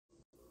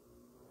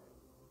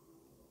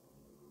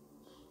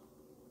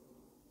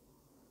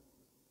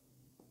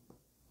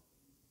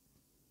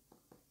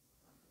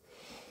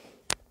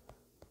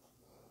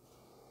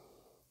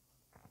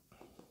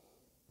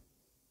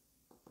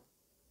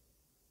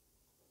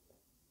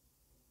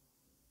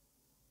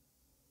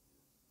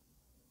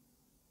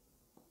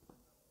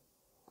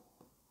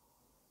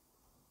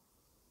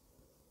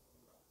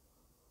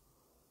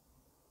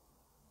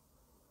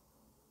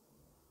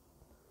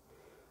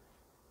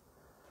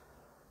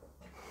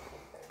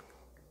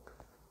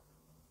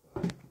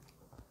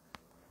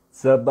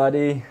What's up,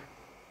 buddy?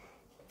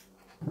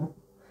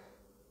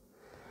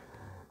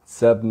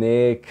 What's up,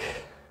 Nick?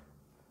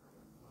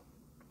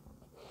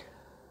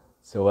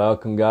 So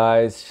welcome,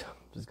 guys.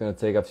 Just gonna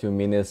take a few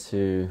minutes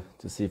to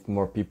see if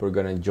more people are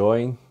gonna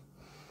join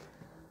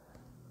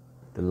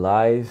the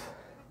live.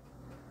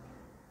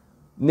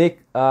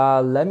 Nick,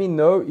 let me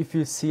know if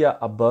you see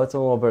a button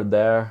over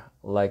there,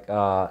 like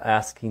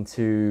asking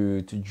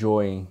to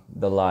join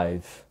the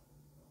live,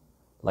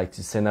 like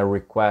to send a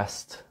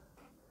request.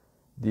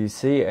 Do you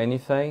see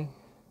anything?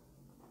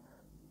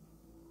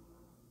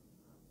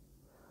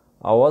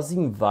 I was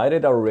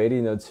invited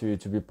already,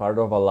 to be part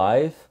of a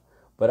live,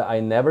 but I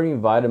never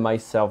invited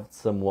myself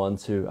someone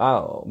to.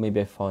 Oh,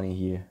 maybe I found it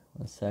here.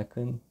 1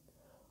 second.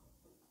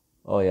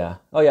 Oh yeah.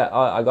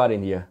 I got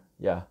in here.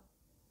 Yeah.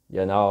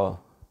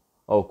 Now.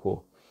 Oh,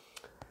 cool.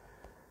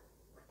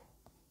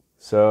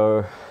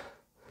 So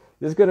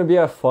this is gonna be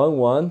a fun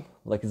one.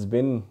 Like it's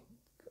been,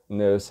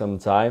 some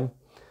time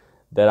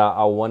that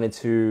I wanted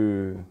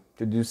to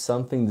do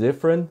something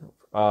different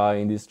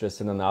in this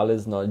Trecena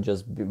analysis, not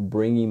just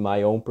bringing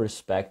my own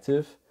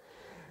perspective.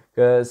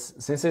 Because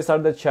since I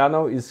started the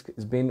channel, it's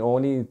been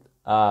only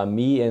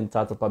me and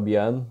Tato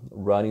Pabian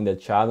running the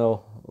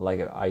channel.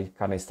 Like I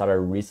kind of started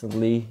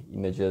recently,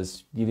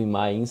 just giving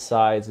my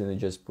insights and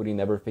just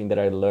putting everything that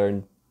I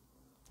learned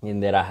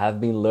and that I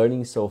have been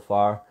learning so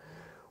far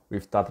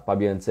with Tato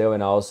Pabian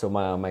and also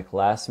my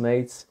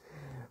classmates.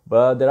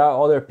 But there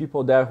are other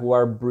people there who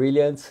are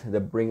brilliant,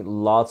 that bring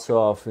lots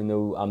of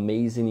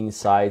amazing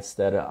insights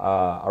that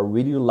I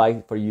really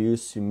like for you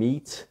to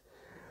meet.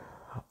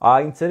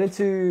 I intended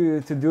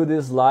to do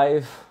this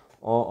live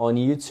on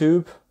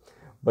YouTube,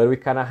 but we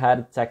kind of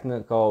had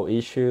technical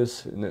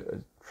issues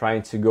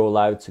trying to go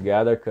live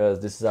together because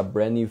this is a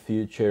brand new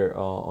feature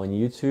on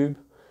YouTube,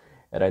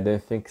 and I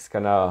don't think it's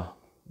kind of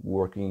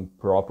working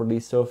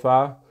properly so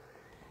far.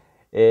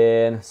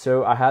 And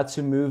so I had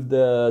to move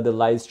the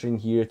live stream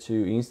here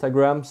to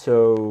Instagram.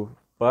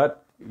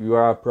 But you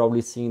are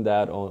probably seeing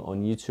that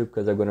on YouTube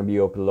because I'm gonna be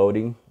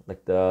uploading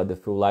like the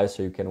full live,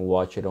 so you can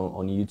watch it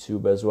on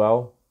YouTube as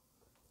well.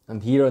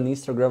 And here on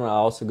Instagram, I'm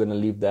also gonna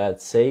leave that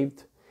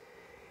saved.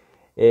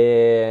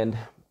 And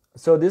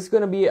so this is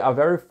gonna be a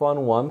very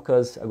fun one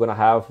because I'm gonna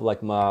have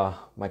like my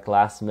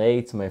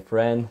classmates, my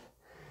friend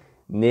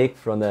Nick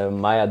from the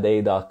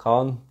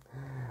mayaday.com.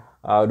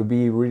 It would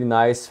be really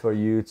nice for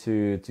you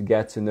to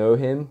get to know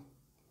him,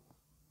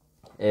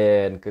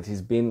 and because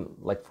he's been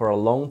like for a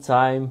long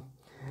time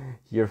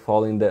here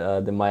following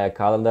the Maya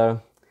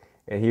calendar.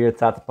 And here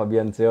Tata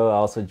Pabiantel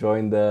also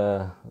joined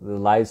the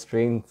live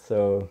stream,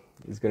 so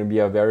it's gonna be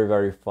a very,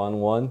 very fun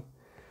one.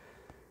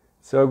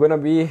 So I'm gonna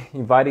be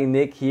inviting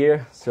Nick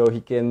here so he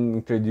can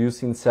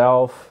introduce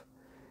himself,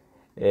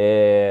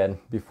 and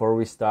before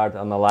we start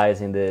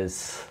analyzing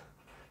this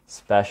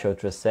special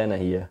Trecena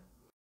here.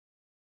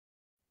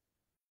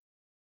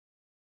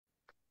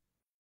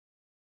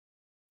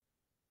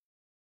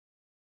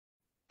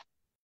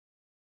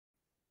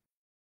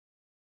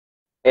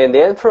 And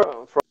then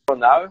from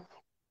now,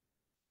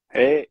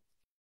 Hey,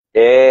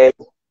 hey,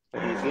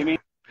 can you see me?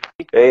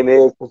 hey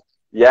Nick,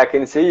 yeah, I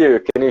can see you.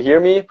 Can you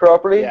hear me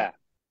properly? Yeah.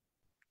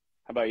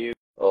 How about you?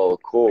 Oh, I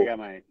cool. got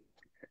my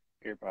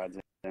earpods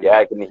in. Yeah,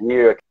 I can hear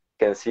you. I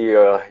can see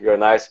your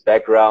nice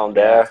background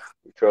Yeah. there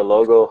with your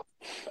logo.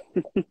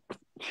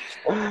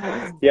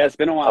 Yeah, it's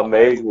been a while.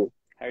 Amazing.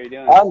 How are you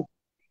doing?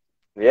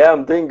 Yeah,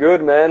 I'm doing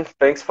good, man.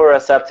 Thanks for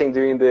accepting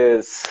doing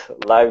this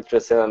live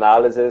Trecena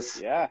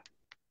analysis Yeah.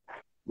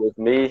 with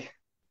me.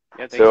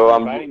 Yeah, thanks So for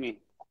inviting me.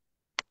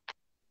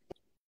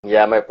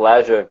 yeah, my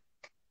pleasure.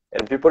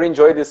 And people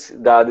enjoy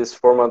this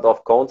format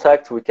of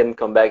contact. We can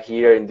come back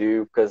here and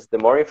do, because the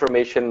more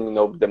information,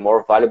 the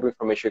more valuable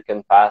information you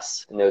can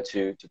pass,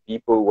 to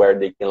people where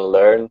they can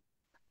learn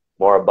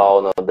more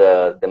about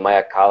the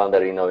Maya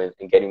calendar,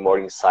 and getting more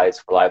insights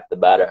for life, the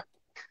better.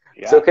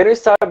 Yeah. So can you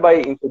start by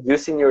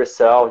introducing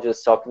yourself,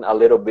 just talking a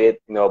little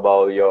bit,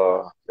 about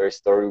your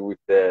story with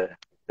the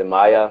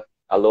Maya.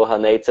 Aloha,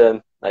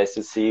 Nathan. Nice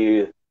to see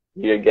you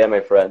here again, my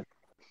friend.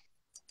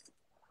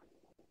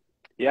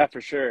 Yeah,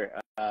 for sure.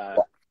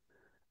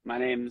 My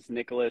name's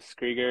Nicholas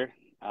Krieger.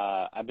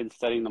 I've been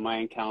studying the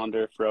Mayan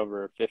calendar for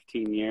over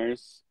 15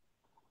 years.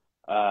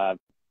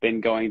 Been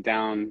going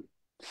down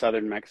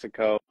southern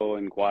Mexico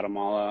and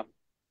Guatemala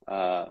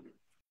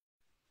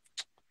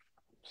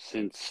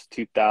since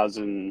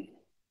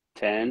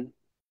 2010.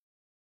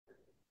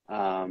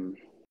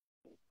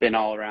 Been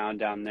all around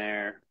down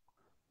there,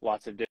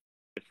 lots of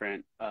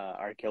different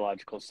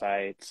archaeological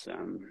sites.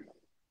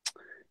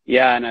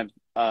 Yeah, and I've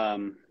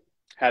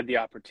had the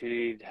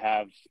opportunity to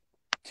have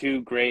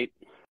two great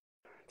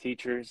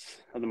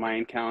teachers of the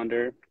Mayan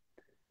calendar,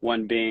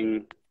 one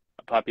being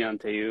Papian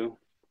Teu,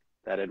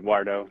 that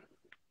Eduardo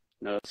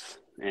knows,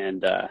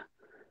 and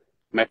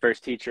my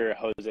first teacher,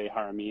 Jose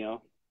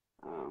Jaramillo.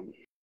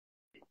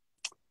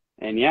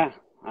 And yeah,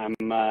 I'm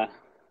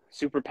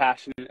super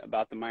passionate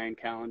about the Mayan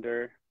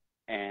calendar,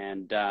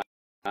 and I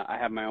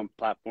have my own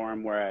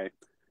platform where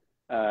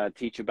I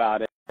teach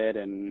about it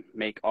and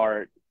make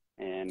art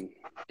and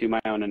do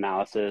my own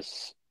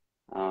analysis.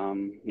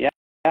 Yeah,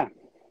 yeah,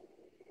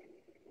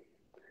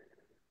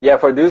 Yeah,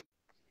 for those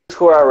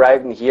who are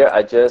arriving here,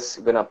 I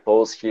just gonna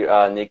post here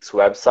Nick's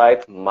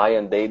website,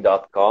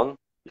 mayanday.com,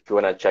 if you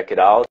wanna check it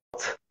out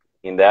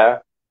in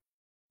there.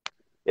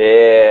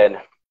 And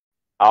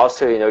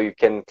also, you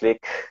can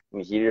click in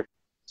here,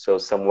 so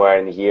somewhere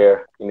in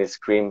here in the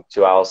screen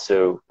to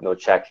also,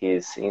 check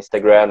his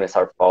Instagram and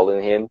start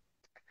following him.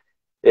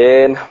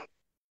 And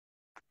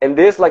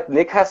this, like,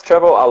 Nick has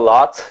traveled a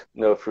lot,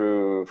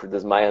 through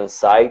these Mayan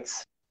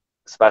sites,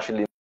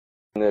 especially,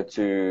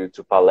 to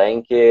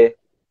Palenque.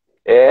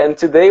 And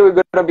today we're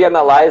going to be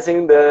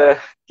analyzing the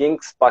King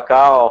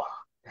Pakal,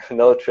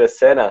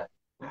 Trecena,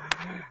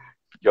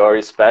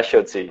 your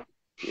specialty.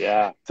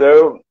 yeah.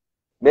 So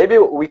maybe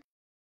we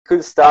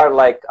could start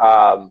like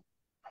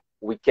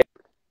we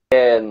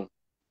can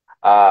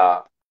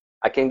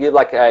I can give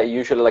like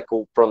usually like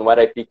from what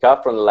I pick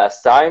up from the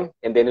last time,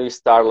 and then we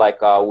start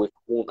like with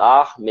un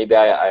ah. Maybe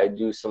I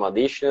do some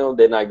additional,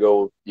 then I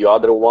go the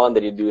other one,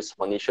 then you do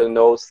some initial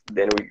notes,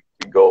 then we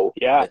go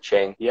in Yeah, a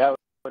chain. yeah,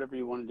 whatever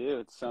you want to do.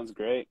 It sounds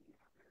great.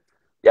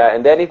 Yeah,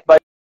 and then if by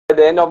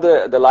the end of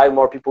the live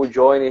more people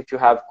join, if you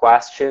have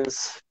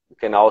questions, you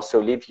can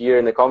also leave here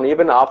in the comment.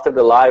 Even after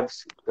the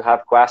lives, if you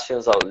have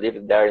questions, I'll leave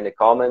it there in the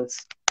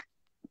comments.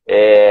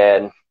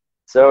 And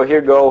so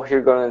here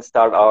we're going to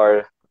start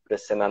our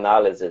present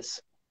analysis.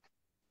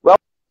 Well,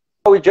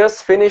 we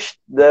just finished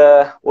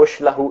the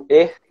Oshlahu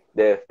E,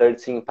 the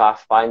 13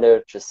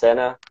 Pathfinder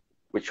Trecena,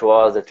 which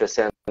was the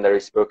Trecena that we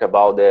spoke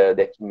about the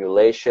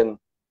accumulation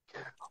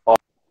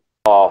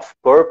of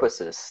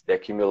purposes, the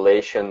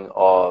accumulation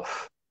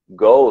of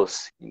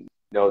goals,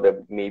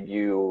 that maybe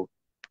you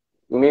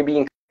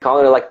maybe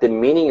encounter like the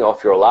meaning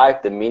of your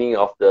life, the meaning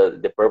of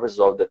the purpose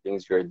of the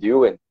things you're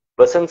doing.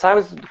 But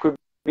sometimes it could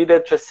be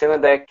the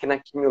Trecena that can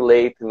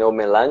accumulate,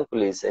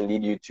 melancholies and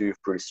lead you to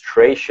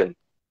frustration,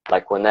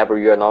 like whenever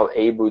you're not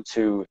able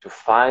to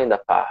find a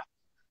path.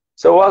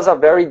 So it was a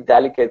very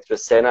delicate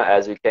Trecena,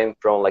 as we came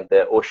from like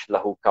the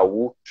Oshlahu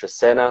Kawu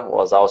Trecena,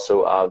 was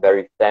also a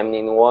very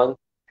feminine one.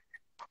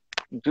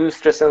 Those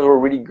Trecenas were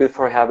really good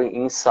for having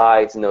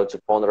insights,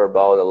 to ponder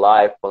about the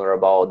life, ponder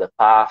about the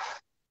path,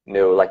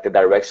 like the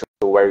direction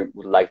where you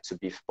would like to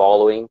be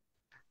following.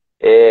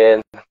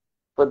 And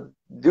but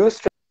those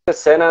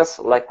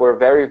Trecenas like were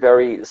very,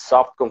 very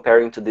soft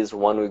comparing to this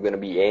one we're going to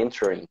be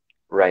entering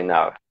right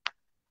now.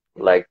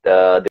 Like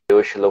the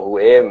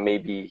Oshilohue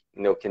maybe,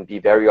 can be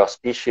very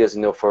auspicious,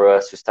 for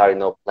us to start,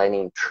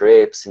 planning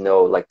trips,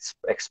 like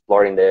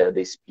exploring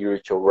the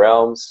spiritual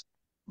realms.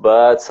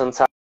 But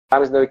sometimes,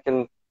 it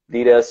can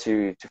lead us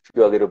to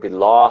feel a little bit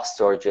lost,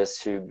 or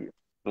just to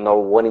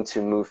wanting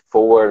to move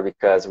forward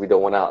because we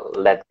don't want to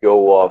let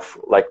go of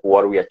like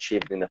what we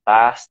achieved in the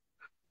past.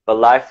 But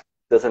life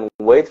doesn't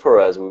wait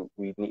for us.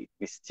 We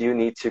still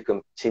need to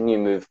continue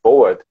move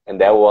forward, and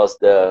that was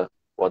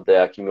what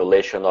the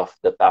accumulation of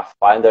the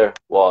Pathfinder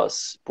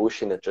was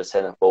pushing the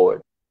Trecena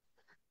forward.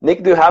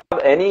 Nick, do you have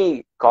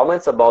any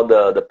comments about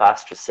the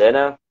past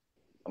Trecena,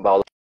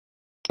 about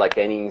like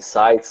any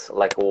insights,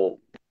 like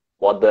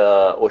what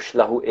the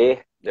Oshlahu E,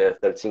 the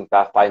 13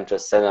 Pathfinder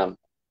Trecena,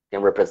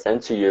 can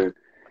represent to you?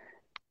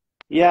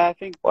 Yeah, I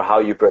think Or how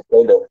you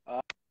perceive it?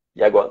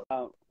 Jaguar.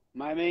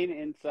 My main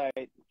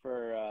insight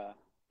for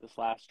this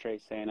last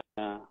Trecena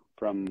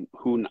from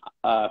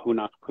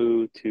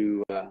Junajpu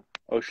to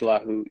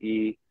Oshlahu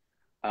E,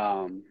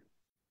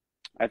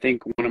 I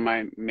think one of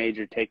my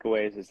major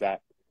takeaways is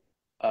that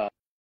uh,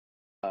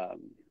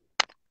 um,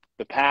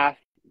 the path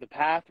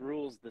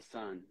rules the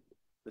sun.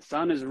 The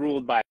sun is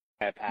ruled by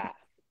a path,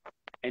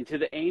 and to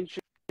the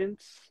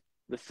ancients,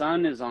 the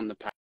sun is on the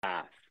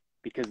path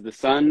because the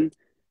sun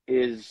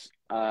is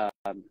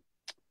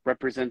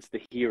represents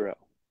the hero.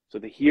 So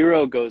the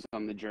hero goes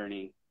on the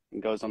journey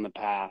and goes on the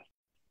path,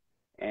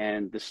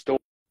 and the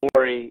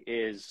story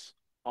is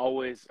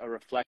always a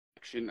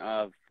reflection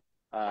of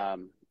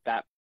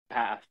that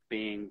path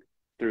being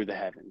through the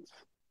heavens.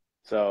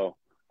 So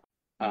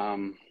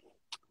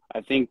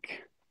I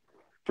think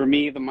for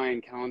me, the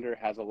Mayan calendar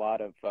has a lot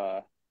of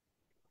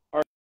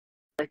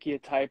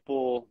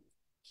archetypal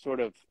sort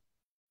of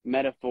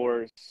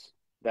metaphors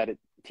that it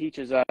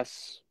teaches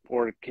us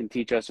or can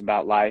teach us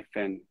about life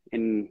and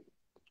in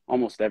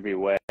almost every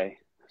way.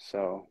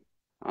 So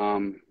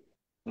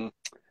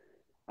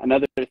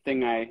another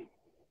thing I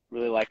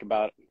really like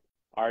about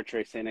our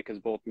Trecena, because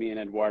both me and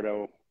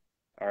Eduardo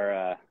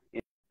are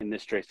in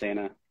this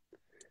Trecena,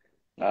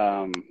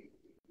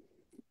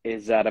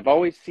 is that I've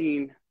always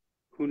seen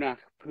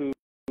Junajpu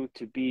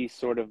to be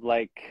sort of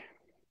like,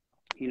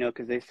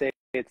 because they say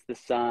it's the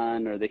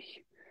sun or the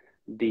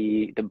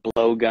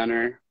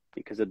blowgunner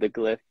because of the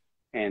glyph,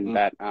 and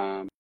that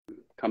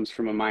comes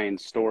from a Mayan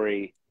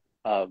story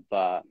of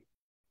I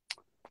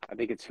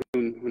think it's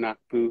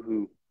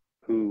Junajpu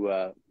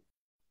who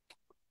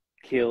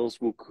kills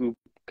Wuku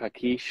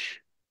Kakish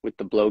with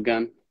the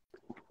blowgun.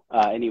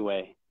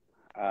 Anyway,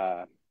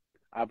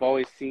 I've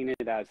always seen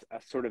it as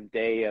a sort of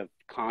day of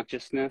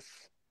consciousness.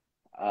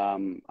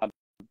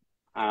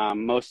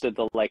 Most of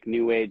the like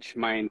New Age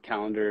Mayan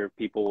calendar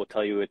people will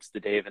tell you it's the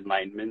day of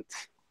enlightenment,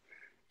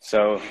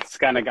 So it's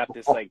kind of got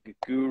this like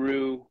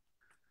guru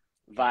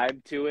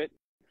vibe to it.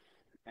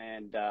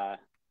 And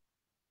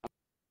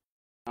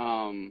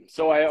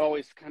so I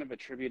always kind of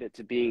attribute it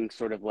to being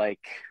sort of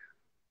like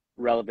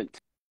relevant to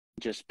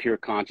just pure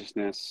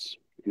consciousness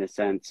in a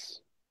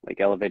sense, like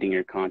elevating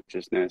your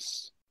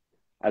consciousness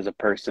as a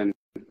person.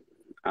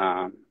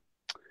 Um,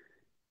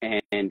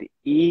 and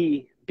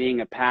E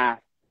being a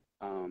path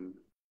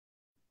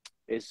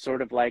is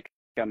sort of like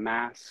a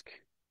mask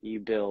you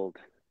build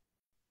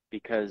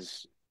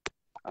because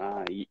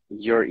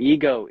your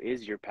ego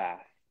is your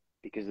path,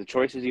 because the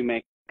choices you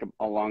make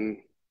along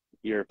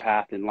your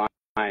path in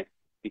life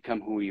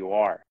become who you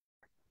are.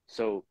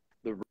 So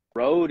the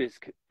road is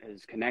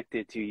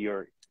connected to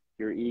your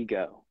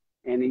ego,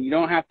 and you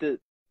don't have to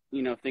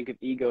think of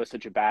ego as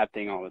such a bad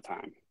thing all the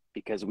time,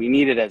 because we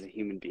need it as a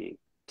human being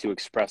to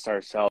express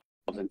ourselves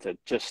and to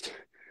just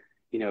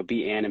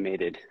be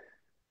animated.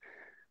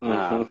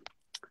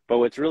 But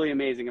what's really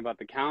amazing about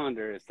the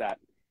calendar is that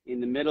in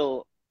the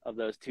middle of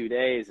those 2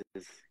 days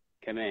is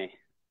Kame,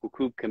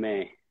 Hukub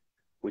Kame,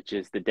 which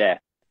is the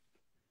death.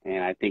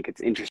 And I think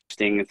it's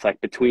interesting. It's like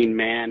between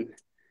man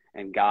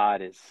and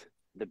God is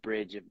the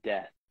bridge of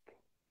death.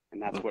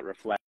 And that's what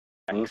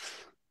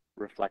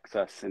reflects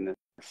us in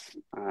this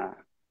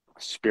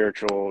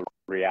spiritual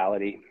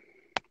reality.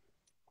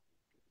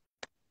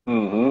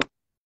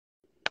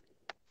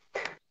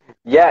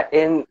 Yeah,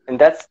 and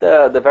that's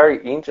the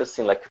very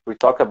interesting, like if we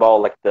talk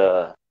about like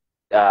the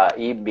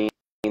E being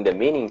the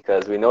meaning,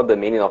 because we know the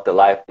meaning of the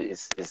life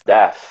is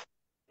death.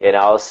 And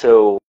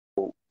also,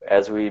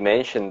 as we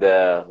mentioned,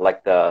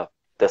 like the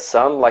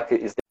sun like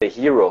is the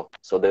hero.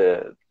 So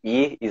the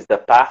E is the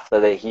path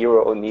that the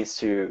hero needs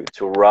to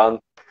run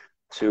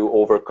to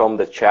overcome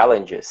the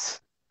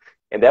challenges.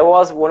 And that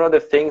was one of the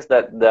things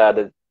that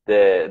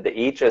the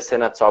E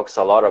Trecena talks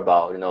a lot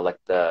about, like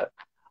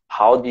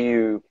how do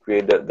you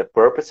create the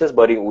purposes,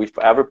 but with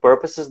every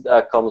purposes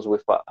that comes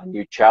with a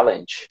new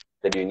challenge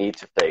that you need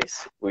to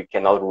face. We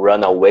cannot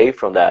run away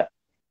from that.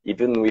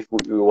 Even if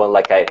we want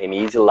like an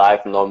easy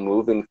life, not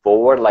moving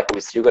forward, like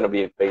we're still going to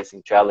be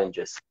facing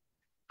challenges.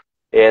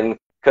 And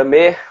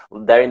Kame,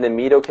 there in the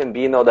middle, can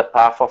be the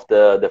path of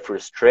the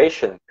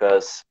frustration,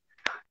 because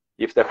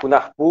if the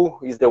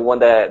Junajpu is the one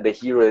that the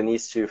hero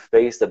needs to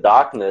face the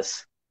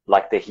darkness,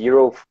 like the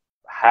hero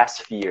has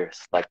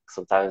fears, like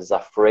sometimes is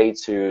afraid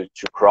to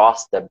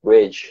cross that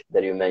bridge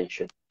that you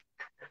mentioned.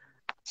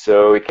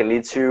 So it can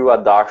lead to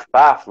a dark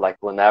path, like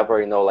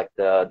whenever like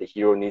the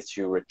hero needs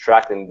to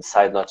retract and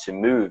decide not to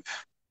move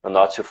or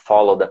not to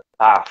follow the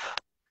path.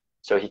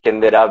 So he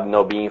can end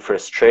up being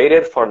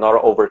frustrated for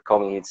not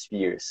overcoming his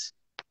fears.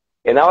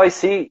 And now I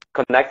see,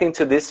 connecting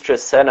to this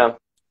Trecena,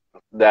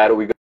 that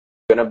we're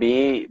gonna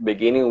be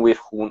beginning with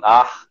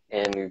Hunah,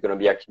 and we're gonna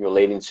be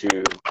accumulating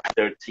to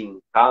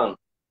 13 Kan.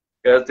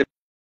 Because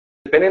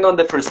depending on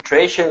the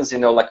frustrations,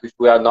 like if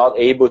we are not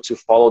able to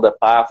follow the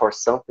path or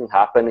something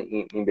happen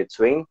in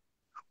between,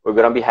 we're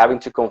going to be having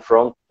to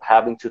confront,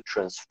 having to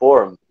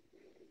transform.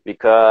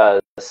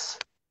 Because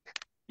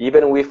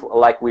even with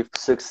we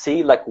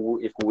succeed, like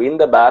if we win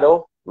the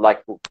battle,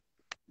 like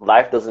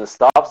life doesn't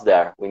stop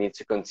there. We need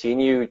to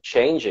continue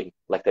changing.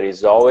 Like there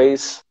is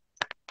always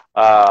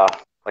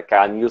like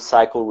a new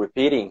cycle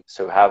repeating.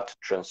 So we have to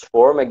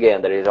transform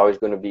again. There is always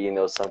going to be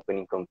something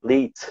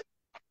incomplete.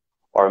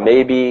 Or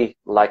maybe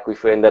like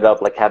if we ended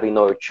up like having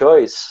no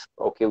choice,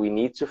 okay, we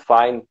need to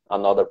find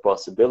another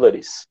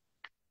possibilities,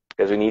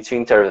 because we need to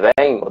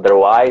intervene.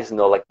 Otherwise,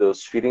 like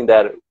those feeling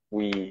that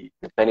we,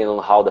 depending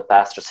on how the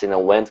past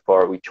Trecena went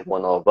for each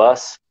one of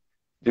us,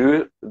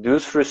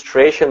 those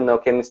frustration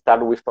can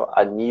start with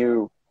a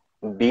new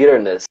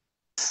bitterness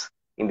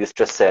in this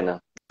Trecena.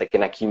 They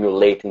can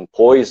accumulate in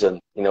poison,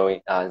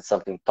 and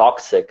something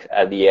toxic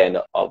at the end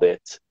of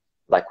it.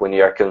 Like when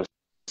you are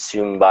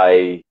consumed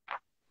by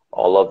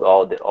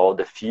all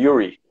the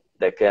fury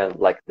that can,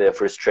 like the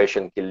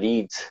frustration can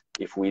lead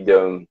if we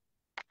don't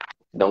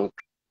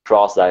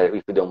cross that,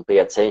 if we don't pay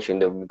attention,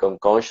 then we become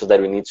conscious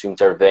that we need to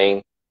intervene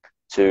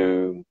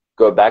to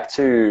go back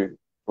to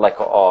like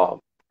the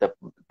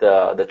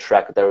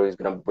track that is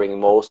going to bring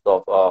most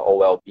of our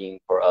well-being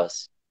for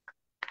us.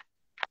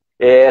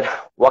 And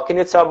what can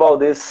you tell about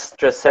this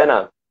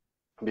Trecena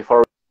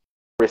before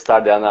we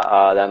start the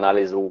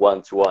analysis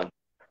one-to-one?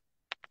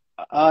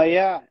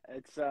 Yeah,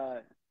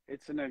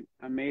 it's an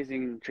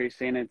amazing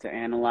Trecena to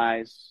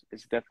analyze.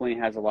 It definitely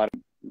has a lot of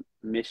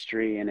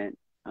mystery in it.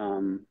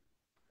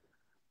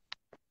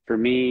 For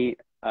me,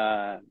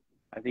 I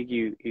think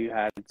you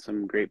had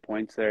some great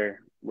points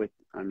there.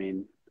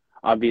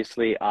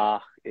 Obviously,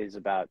 is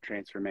about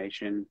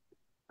transformation,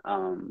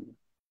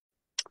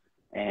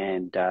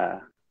 and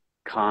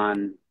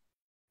Khan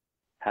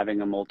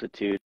having a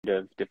multitude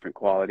of different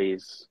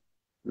qualities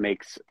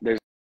there's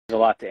a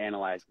lot to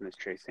analyze in this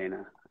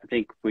Trecena. I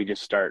think if we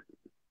just start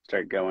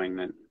going,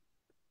 then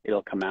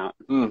it'll come out.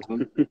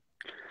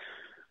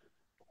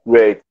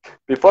 Great.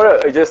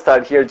 Before I just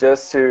start here,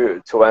 just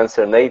to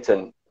answer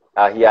Nathan,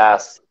 he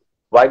asked,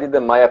 why did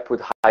the Maya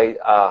put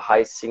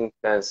high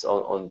significance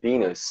on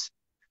Venus?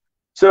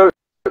 So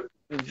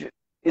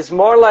it's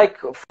more like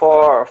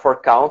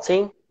for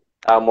counting,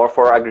 more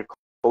for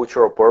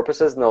agricultural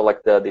purposes. No,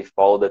 like they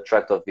follow the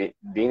track of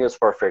Venus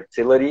for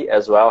fertility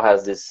as well,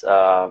 has this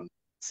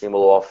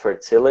symbol of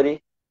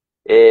fertility,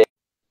 and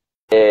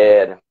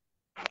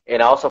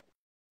and also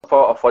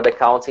for the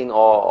counting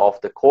of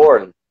the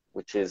corn,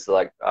 which is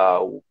like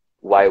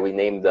why we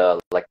named the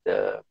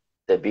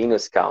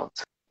Venus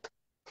count.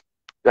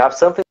 You have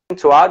something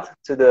to add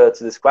to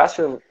this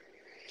question,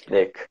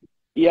 Nick?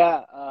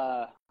 Yeah,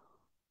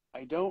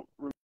 I don't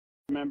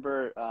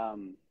remember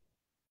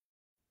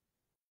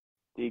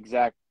the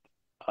exact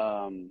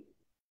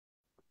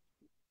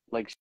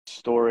like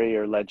story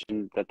or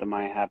legend that the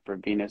Maya have for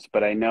Venus,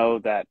 but I know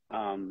that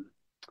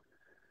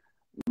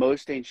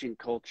most ancient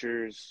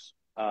cultures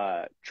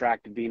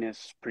tracked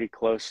Venus pretty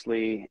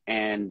closely,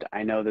 and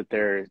I know that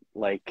there,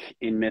 like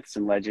in myths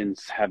and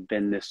legends, have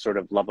been this sort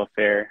of love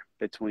affair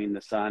between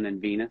the sun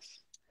and Venus.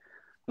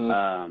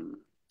 Mm.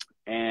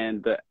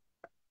 And the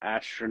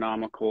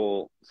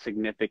astronomical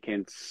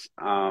significance,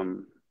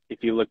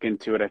 if you look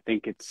into it, I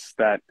think it's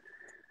that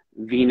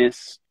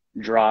Venus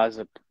draws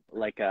a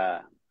like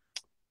a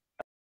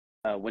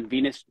when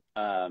Venus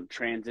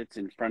transits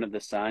in front of the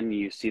sun,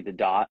 you see the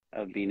dot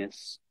of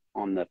Venus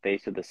on the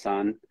face of the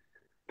sun.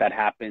 That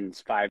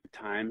happens 5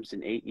 times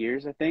in 8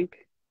 years, I think.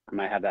 I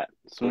might have that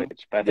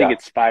switch, but I think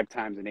it's 5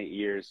 times in 8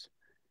 years,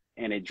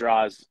 and it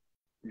draws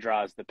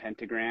the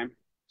pentagram.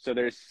 So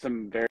there's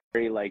some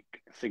very like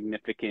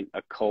significant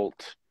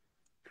occult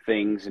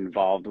things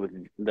involved with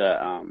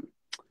the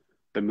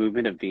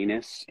movement of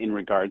Venus in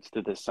regards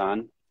to the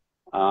sun.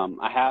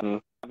 I have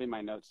in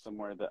my notes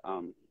somewhere that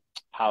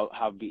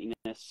how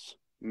Venus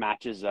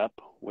matches up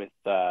with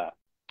the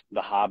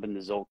Hob and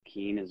the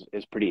Zolkeen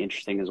is pretty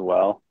interesting as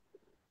well.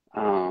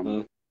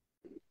 And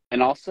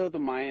also the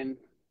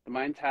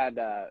Mayans had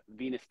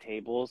Venus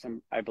tables,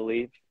 I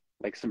believe,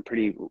 like some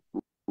pretty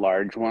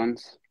large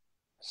ones.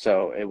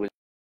 So it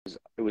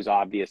was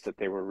obvious that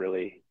they were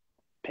really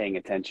paying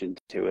attention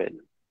to it.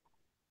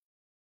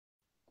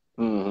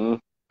 Mm-hmm.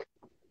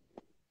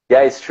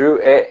 Yeah, it's true,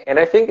 and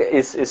I think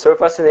it's so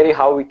fascinating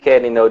how we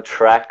can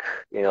track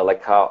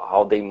like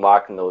how they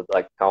mark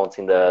like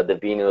counting the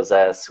Venus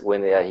as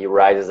when he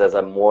rises as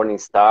a morning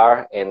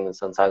star, and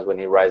sometimes when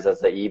he rises as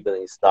the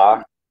evening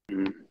star.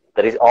 Mm-hmm.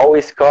 That is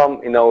always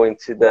come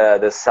into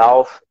the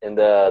south and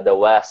the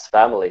west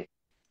family,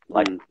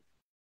 like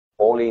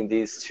only in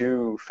these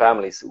two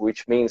families,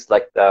 which means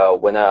like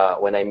when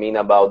I mean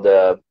about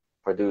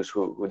for those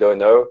who don't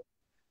know,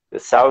 the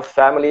south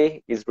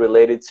family is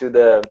related to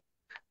the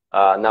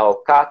now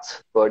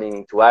cat burning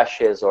into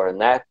ashes or a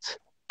net.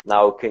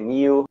 Now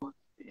Kenil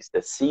is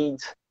the seed.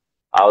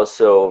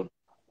 Also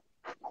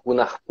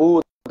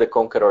Junajpu, the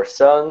conqueror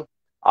son.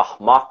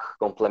 Ahmak,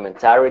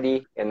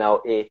 complementarity, and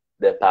now E,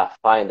 the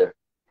pathfinder.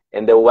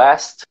 In the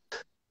west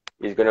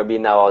is going to be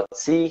now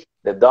Tzi,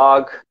 the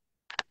dog.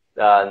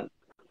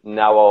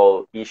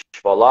 Nawal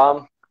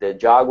Ishvalam, the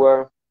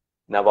jaguar.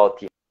 Nawal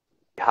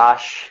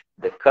Tihash,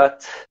 the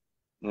cut.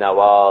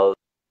 Nawal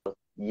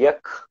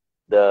Yek,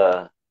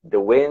 the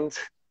wind,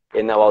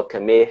 and Nawal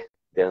Kameh,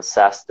 the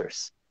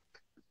ancestors.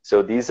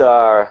 So these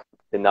are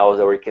the nawals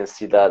that we can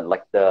see that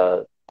like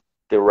the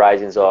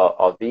risings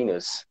of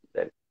Venus.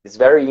 It's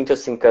very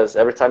interesting because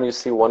every time you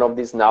see one of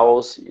these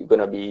nawals, you're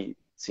gonna be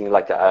seeing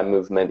like a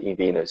movement in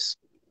Venus.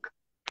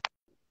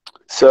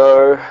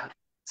 So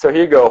here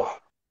you go.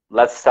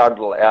 Let's start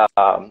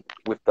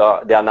with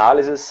the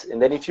analysis,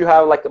 and then if you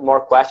have like more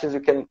questions, you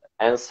can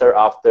answer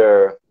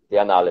after the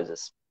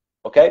analysis.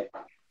 Okay.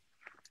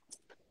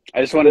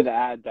 I just wanted to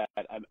add that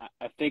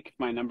I think if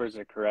my numbers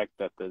are correct,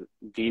 that the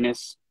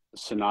Venus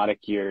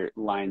synodic year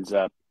lines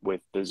up with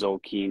the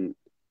Zolkeen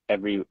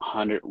every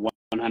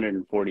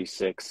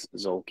 146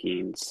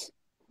 Zolkeens.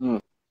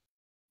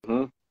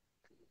 Mm-hmm.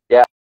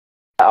 Yeah,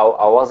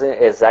 I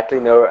wasn't exactly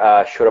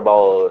sure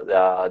about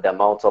the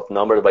amount of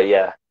numbers, but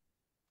yeah.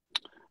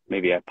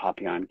 Maybe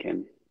Papillon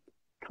can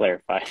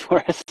clarify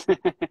for us.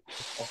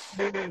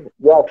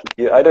 Yeah,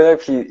 I don't know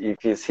if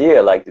he's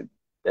here, like,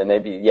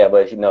 maybe, yeah,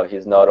 but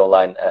he's not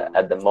online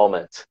at the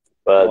moment.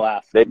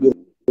 But maybe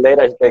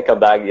later he can come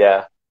back,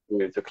 yeah,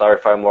 to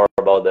clarify more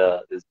about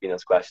this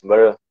Venus question.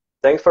 But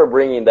thanks for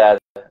bringing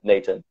that,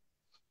 Nathan.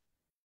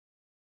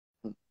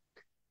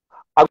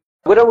 I'm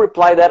gonna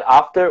reply that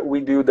after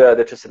we do the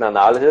Trecena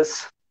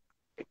analysis,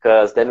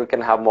 because then we can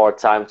have more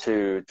time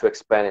to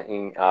expand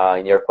in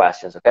your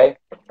questions. Okay.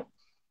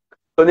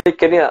 So Nick,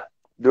 do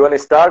you want to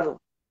start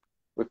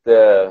with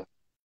the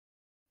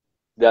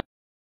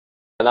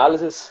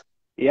analysis?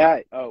 Yeah.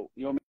 Oh,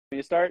 you want me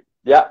to start?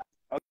 Yeah.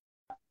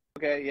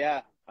 Okay.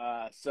 Yeah.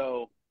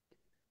 So,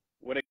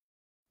 what a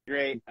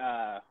great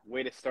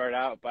way to start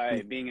out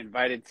by being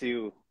invited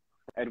to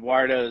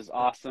Eduardo's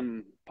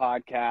awesome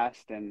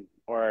podcast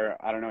or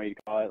I don't know what you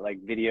call it,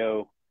 like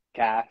video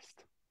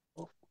cast.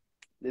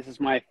 This is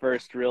my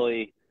first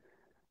really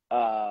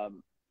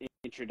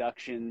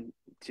introduction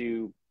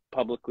to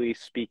publicly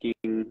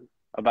speaking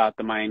about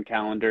the Mayan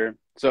calendar.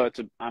 So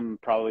I'm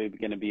probably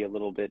going to be a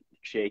little bit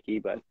shaky,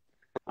 but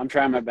I'm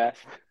trying my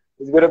best.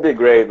 It's going to be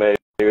great, mate.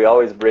 You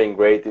always bring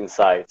great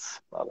insights.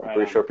 I'm Right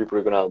pretty on. sure people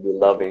are gonna be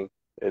loving,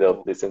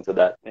 Cool. listen to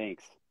that.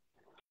 Thanks.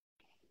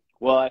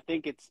 Well, I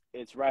think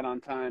it's right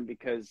on time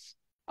because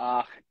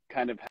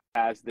kind of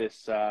has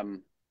this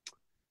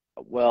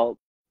well,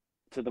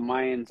 to the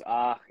Mayans,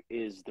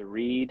 is the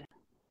reed,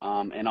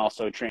 and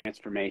also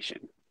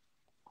transformation.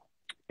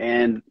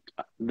 And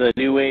the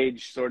New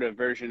Age sort of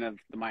version of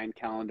the Mayan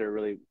calendar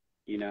really,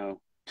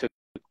 took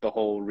the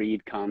whole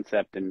reed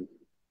concept and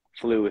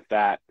flew with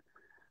that.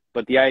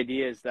 But the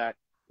idea is that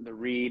the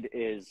reed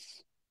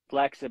is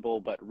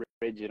flexible but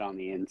rigid on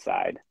the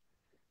inside.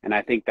 And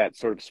I think that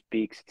sort of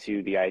speaks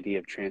to the idea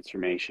of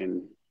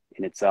transformation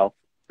in itself.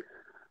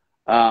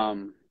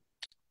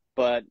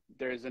 But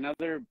there's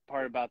another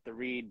part about the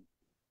reed,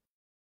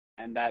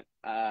 and that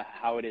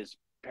how it is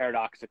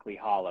paradoxically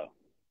hollow.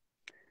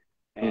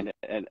 And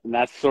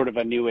that's sort of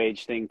a new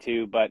age thing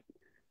too, but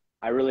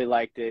I really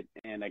liked it,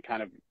 and I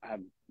kind of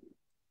have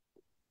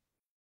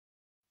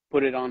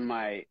put it on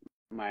my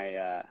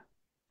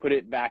put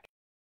it back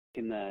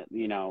in the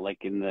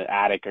like in the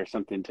attic or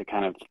something to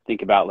kind of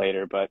think about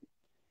later. But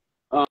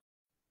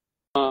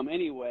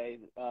anyway,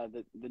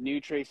 the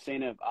new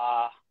Trecena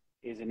of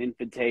is an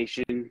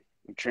invitation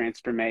of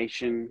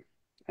transformation,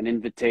 an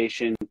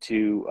invitation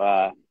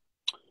to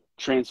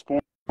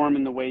transform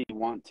in the way you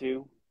want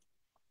to.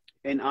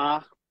 And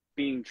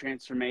being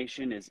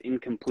transformation is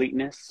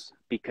incompleteness,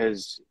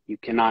 because you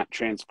cannot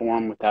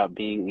transform without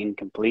being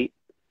incomplete.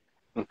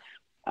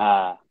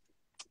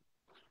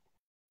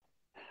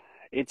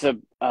 It's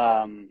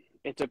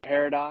a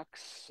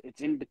paradox.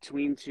 It's in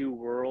between two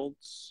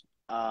worlds.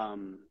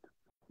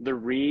 The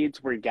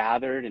reeds were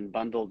gathered and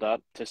bundled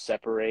up to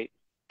separate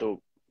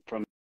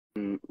from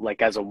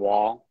like as a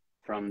wall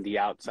from the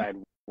outside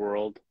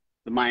world.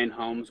 The Mayan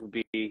homes would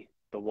be,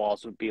 the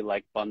walls would be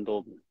like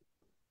bundled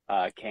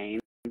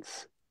canes.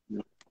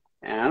 And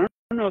I don't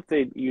know if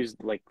they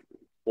used like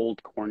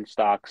old corn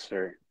stalks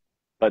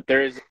but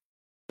there is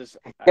this,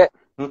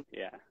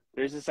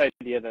 there's this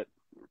idea that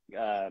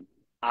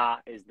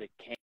is the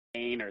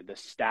cane or the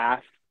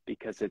staff,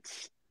 because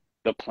it's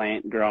the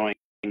plant growing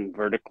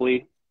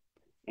vertically,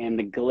 and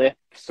the glyph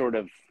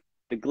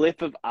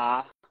of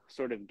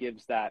sort of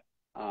gives that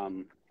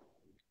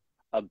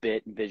a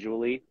bit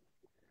visually.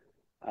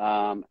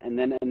 And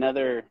then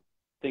another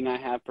thing I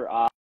have for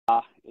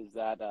is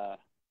that I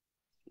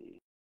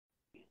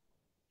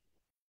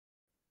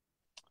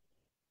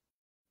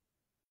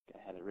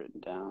had it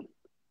written down.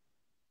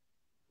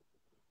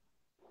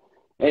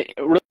 A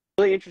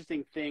really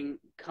interesting thing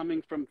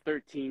coming from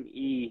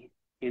 13E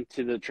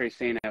into the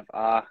Trecena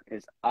of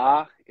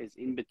is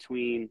in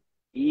between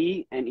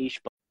E and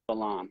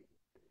Ishbalam.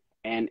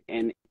 And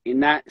in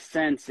that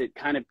sense, it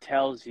kind of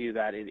tells you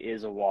that it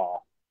is a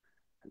wall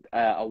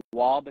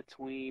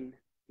between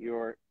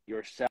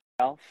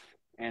yourself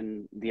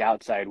and the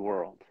outside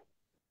world.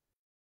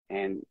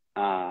 And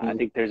I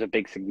think there's a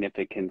big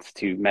significance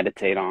to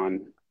meditate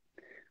on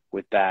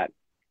with that.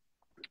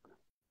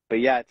 But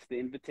yeah, it's the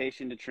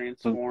invitation to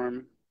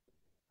transform,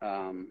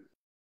 the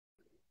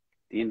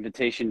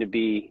invitation to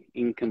be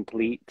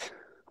incomplete,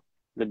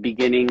 the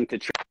beginning to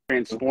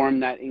transform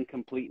that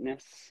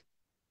incompleteness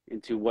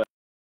into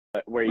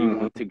where you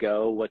want to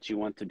go, what you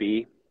want to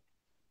be.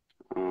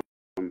 And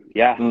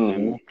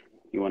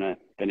you want to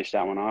finish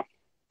that one off?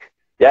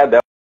 Yeah,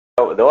 that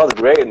was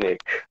great,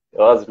 Nick. It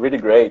was really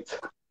great.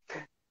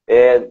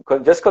 And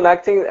just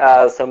connecting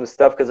some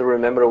stuff, because I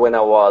remember when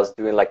I was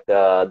doing like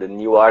the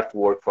new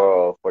artwork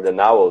for the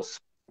nawals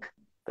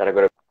that I'm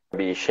gonna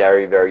be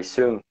sharing very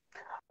soon.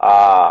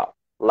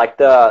 Like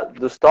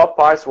the top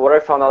parts, what I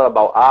found out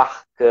about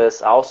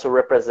because also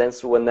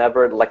represents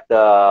whenever like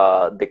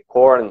the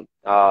corn,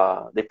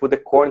 they put the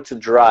corn to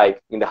dry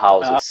in the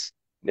houses.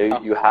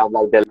 You have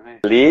like the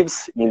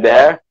leaves in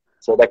there,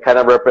 so that kind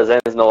of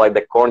represents like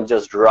the corn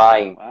just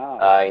drying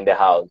in the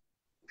house.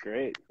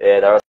 Great.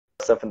 Yeah, that was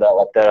something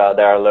that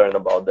I learned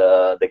about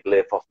the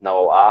glyph of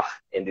nawal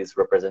in this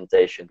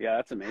representation. Yeah,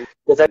 that's amazing.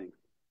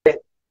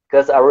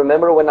 Because I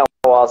remember when I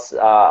was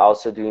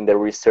also doing the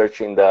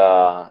research in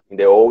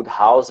the old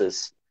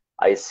houses,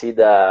 I see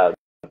that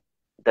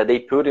they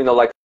put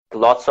like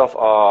lots of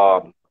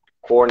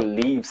corn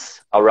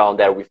leaves around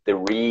there with the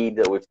reed,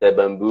 with the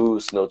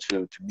bamboos, to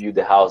build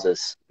the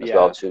houses as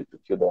well, to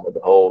fill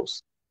the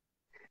holes.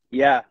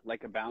 Yeah,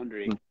 like a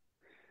boundary.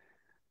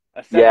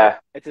 It's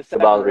a separation.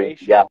 Boundary.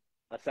 Yeah,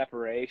 a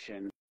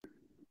separation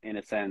in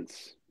a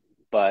sense,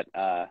 but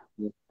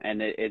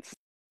and it's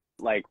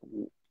like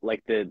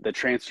the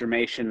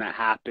transformation that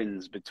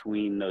happens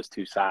between those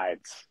two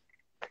sides.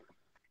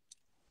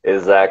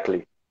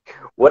 Exactly.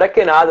 What I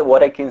can add,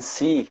 what I can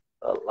see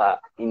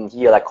in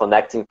here, like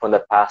connecting from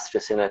the past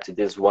Trecena to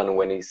this one,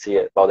 when you see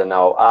it about the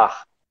now,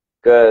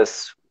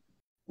 because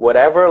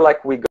whatever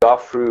like we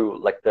got through,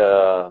 like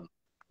the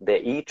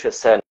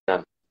Trecena,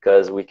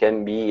 because we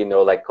can be,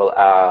 like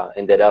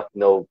ended up,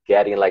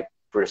 getting like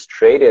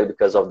frustrated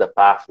because of the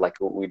path like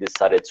we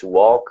decided to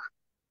walk,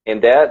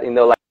 and that,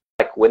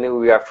 like when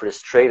we are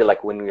frustrated,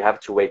 like when we have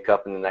to wake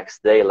up in the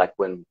next day, like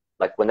when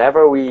Like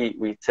whenever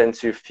we tend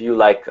to feel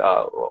like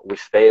we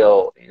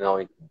fail, you know,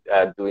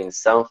 doing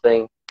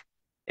something,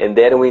 and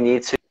then we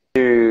need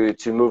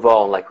to move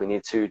on. Like we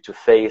need to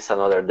face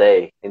another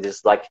day, and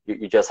just like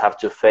you just have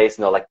to face,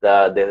 you know, like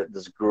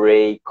those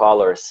gray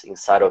colors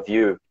inside of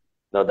you,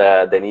 you know,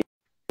 that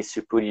needs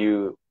to put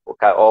you,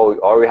 okay,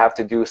 or you have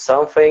to do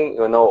something,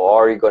 you know,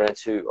 or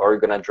you're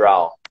gonna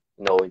drown,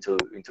 you know,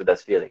 into that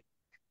feeling.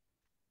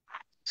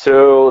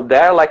 So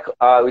there, like,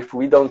 if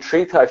we don't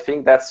treat, I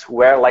think that's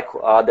where, like,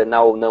 the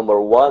now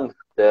number one,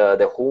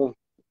 the whom,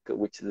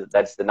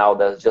 that's the now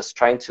that's just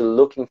trying to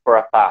looking for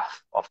a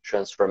path of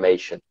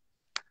transformation.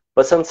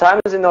 But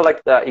sometimes, you know,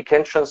 like it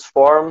can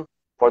transform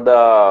for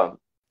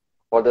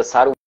the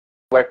side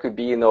where it could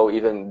be, you know,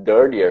 even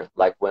dirtier,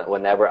 like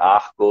whenever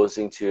Ah goes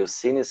into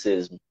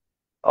cynicism,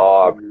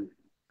 or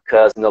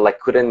because, you know, like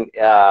couldn't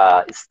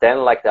stand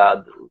like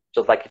that,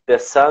 just like if the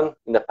sun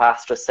in the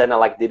past, Trecena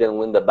like didn't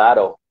win the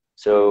battle.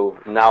 So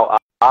now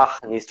Ah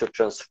needs to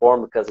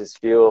transform because it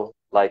feels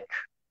like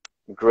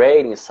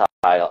great inside.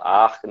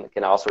 Ah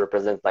can also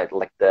represent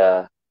like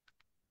the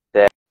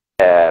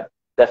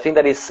the thing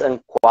that is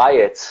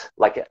unquiet,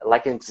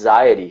 like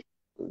anxiety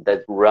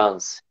that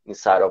runs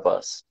inside of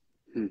us.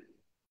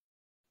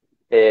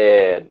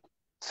 And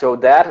so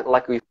that,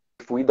 like,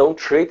 if we don't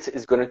treat,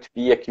 it's going to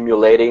be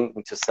accumulating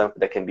into something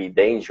that can be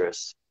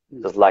dangerous.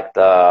 Just like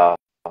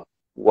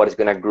what is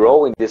going to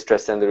grow in this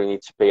transcender, we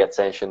need to pay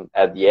attention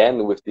at the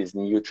end with this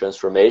new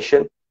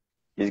transformation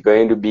is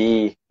going to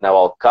be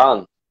Nawal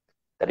Khan,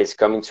 that is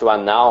coming to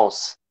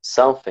announce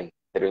something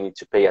that we need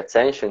to pay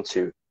attention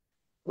to,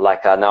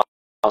 like announce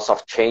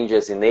of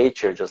changes in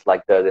nature, just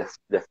like the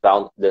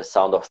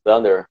sound of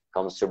thunder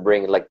comes to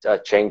bring like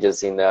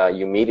changes in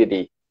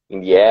humidity in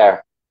the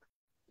air.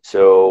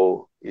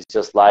 So it's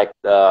just like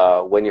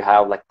when you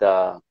have like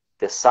the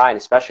sign,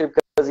 especially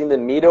because in the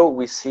middle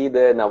we see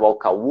the Nawal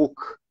Kawuk,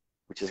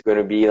 which is going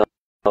to be, you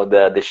know,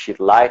 the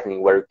sheet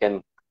lightning, where you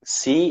can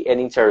see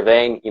and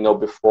intervene, you know,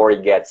 before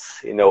it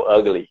gets, you know,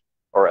 ugly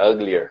or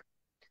uglier.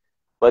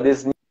 But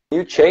these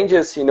new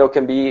changes, you know,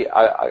 can be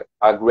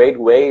a great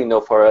way, you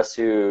know, for us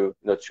to, you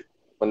know,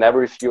 whenever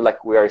we feel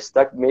like we are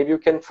stuck, maybe you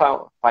can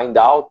find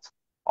out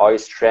our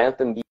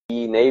strength and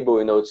being able,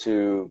 you know,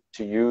 to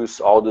use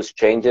all those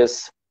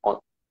changes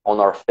on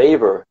our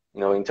favor,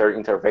 you know,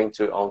 intervene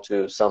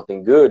onto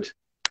something good.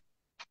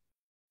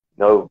 You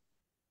know,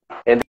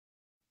 and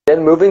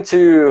then moving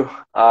to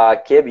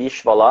Keb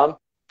Ishvalam,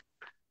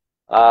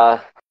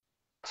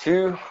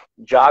 2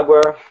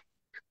 Jaguar,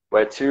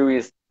 where 2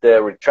 is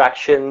the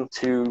retraction,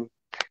 2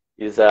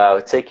 is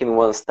taking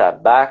one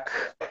step back,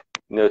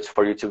 you know,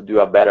 for you to do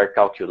a better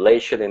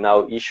calculation. And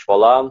now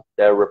Ishvalam,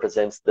 that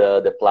represents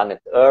the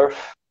planet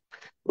Earth,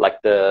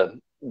 like the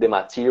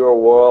material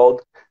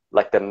world,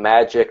 like the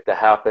magic that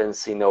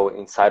happens, you know,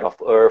 inside of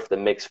Earth that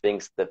makes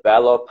things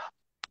develop,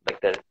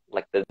 like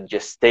the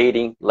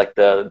gestating, like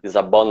this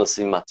abundance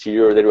in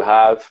material that you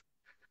have,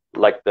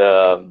 like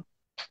the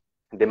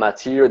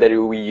material that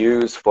we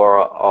use for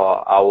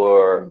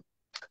our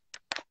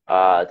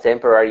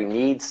temporary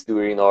needs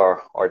during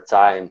our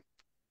time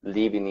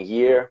living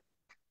here.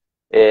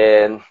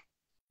 And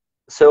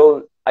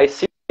so I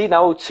see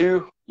now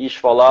too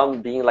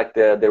Ishvalam being like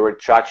the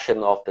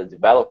retraction of the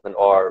development,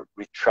 or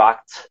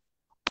retract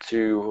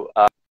to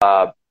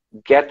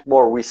get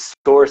more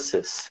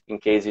resources in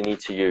case you need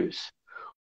to use.